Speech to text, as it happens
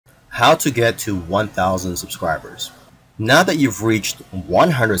How to get to 1,000 subscribers. Now that you've reached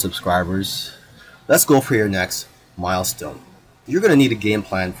 100 subscribers, let's go for your next milestone. You're going to need a game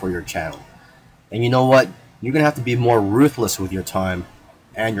plan for your channel. And you know what? You're going to have to be more ruthless with your time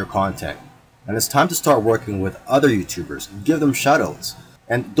and your content. And it's time to start working with other YouTubers. Give them shoutouts.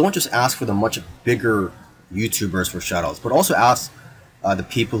 And don't just ask for the much bigger YouTubers for shoutouts, but also ask the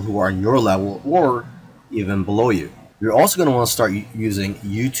people who are on your level or even below you. You're also going to want to start using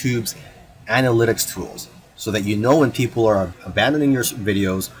YouTube's analytics tools so that you know when people are abandoning your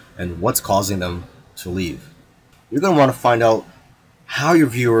videos and what's causing them to leave. You're going to want to find out how your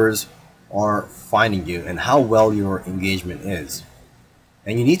viewers are finding you and how well your engagement is.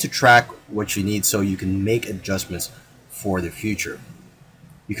 And you need to track what you need so you can make adjustments for the future.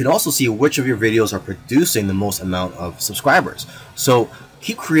 You can also see which of your videos are producing the most amount of subscribers. So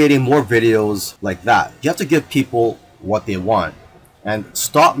keep creating more videos like that. You have to give people what they want and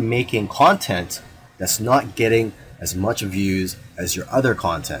stop making content that's not getting as much views as your other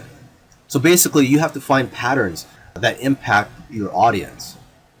content. So basically you have to find patterns that impact your audience.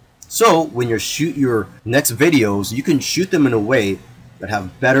 So when you shoot your next videos, you can shoot them in a way that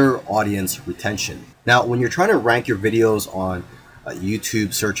have better audience retention. Now when you're trying to rank your videos on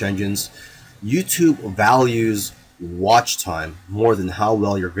YouTube search engines, YouTube values watch time more than how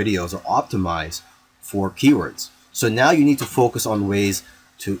well your videos are optimized for keywords. So now you need to focus on ways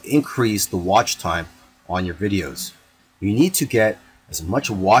to increase the watch time on your videos. You need to get as much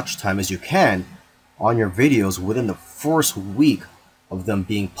watch time as you can on your videos within the first week of them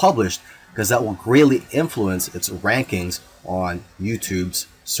being published, because that will greatly influence its rankings on YouTube's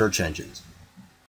search engines.